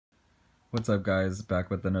What's up guys, back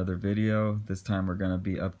with another video. This time we're going to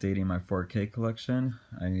be updating my 4K collection.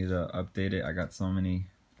 I need to update it. I got so many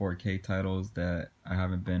 4K titles that I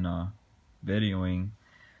haven't been videoing,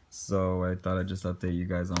 so I thought I'd just update you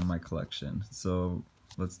guys on my collection. So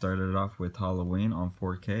let's start it off with Halloween on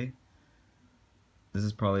 4K. This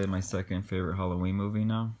is probably my second favorite Halloween movie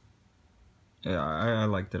now. Yeah, I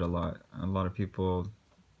liked it a lot. A lot of people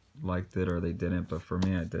liked it or they didn't, but for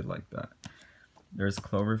me I did like that. There's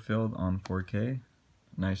Cloverfield on 4K,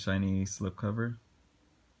 nice shiny slipcover,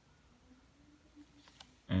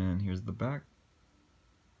 and here's the back.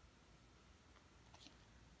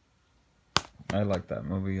 I like that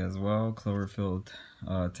movie as well. Cloverfield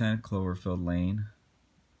 10, Cloverfield Lane.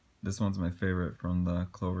 This one's my favorite from the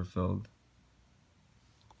Cloverfield.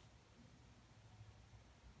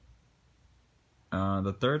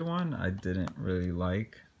 The third one I didn't really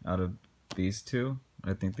like out of these two.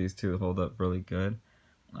 I think these two hold up really good.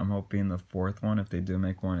 I'm hoping the fourth one, if they do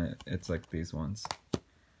make one, it's like these ones.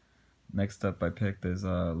 Next up I picked is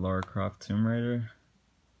Lara Croft Tomb Raider.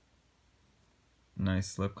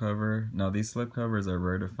 Nice slipcover. Now these slipcovers are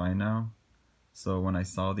rare to find now, so when I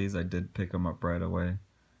saw these I did pick them up right away.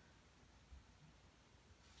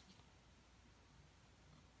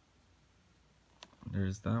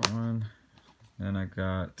 There's that one. Then I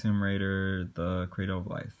got Tomb Raider, The Cradle of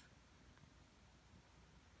Life.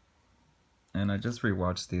 And I just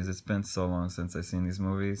rewatched these. It's been so long since I've seen these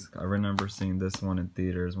movies. I remember seeing this one in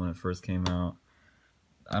theaters when it first came out.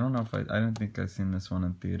 I don't know if I don't think I've seen this one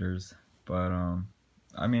in theaters, but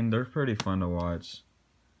I mean, they're pretty fun to watch.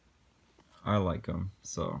 I like them,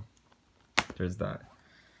 so there's that.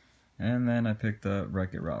 And then I picked up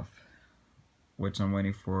Wreck-It Ralph, which I'm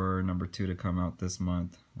waiting for number 2 to come out this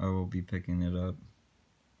month. I will be picking it up.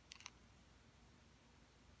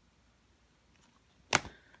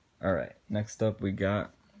 Alright, next up we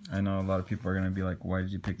got, I know a lot of people are going to be like, why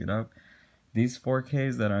did you pick it up? These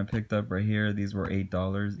 4Ks that I picked up right here, these were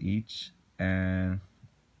 $8 each. And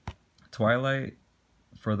Twilight,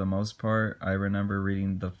 for the most part, I remember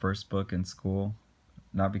reading the first book in school.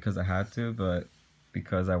 Not because I had to, but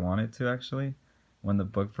because I wanted to actually. When the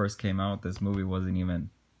book first came out, this movie wasn't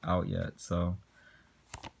even out yet. So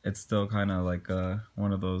it's still kind of like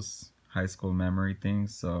one of those high school memory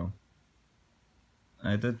things. So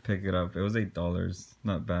I did pick it up. It was $8,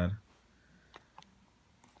 not bad.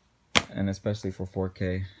 And especially for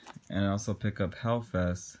 4K. And I also pick up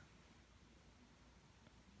Hellfest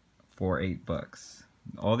for $8.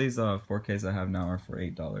 All these 4Ks I have now are for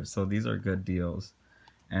 $8. So these are good deals.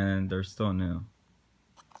 And they're still new.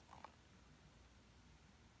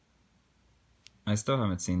 I still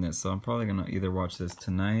haven't seen this, so I'm probably going to either watch this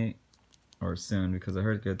tonight or soon because I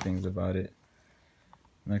heard good things about it.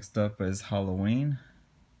 Next up is Halloween.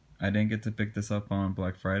 I didn't get to pick this up on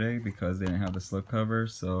Black Friday because they didn't have the slipcover,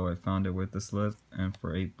 so I found it with the slip, and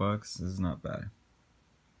for $8, this is not bad.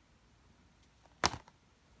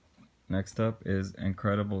 Next up is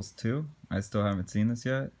Incredibles 2. I still haven't seen this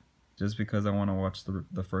yet, just because I want to watch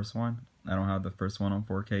the first one. I don't have the first one on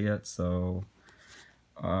 4K yet, so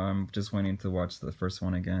I'm just waiting to watch the first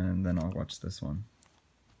one again, and then I'll watch this one.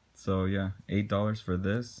 So yeah, $8 for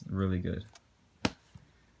this, really good.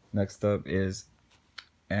 Next up is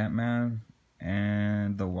Ant-Man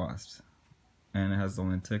and the Wasp, and it has the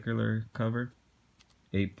lenticular cover.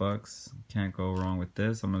 $8, can't go wrong with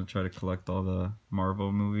this. I'm gonna try to collect all the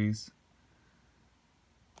Marvel movies.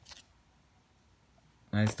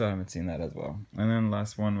 I still haven't seen that as well. And then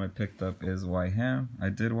last one I picked up is White Ham. I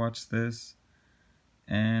did watch this,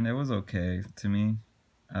 and it was okay to me.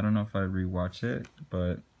 I don't know if I'd rewatch it,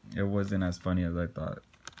 but it wasn't as funny as I thought.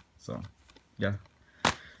 So yeah.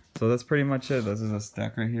 So that's pretty much it. This is a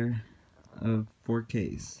stack right here of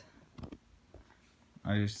 4Ks.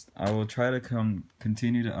 I will try to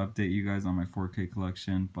continue to update you guys on my 4K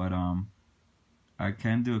collection, but I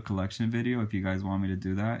can do a collection video if you guys want me to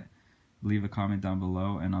do that. Leave a comment down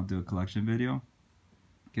below and I'll do a collection video.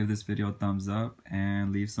 Give this video a thumbs up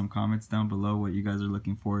and leave some comments down below what you guys are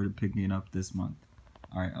looking forward to picking up this month.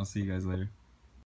 Alright, I'll see you guys later.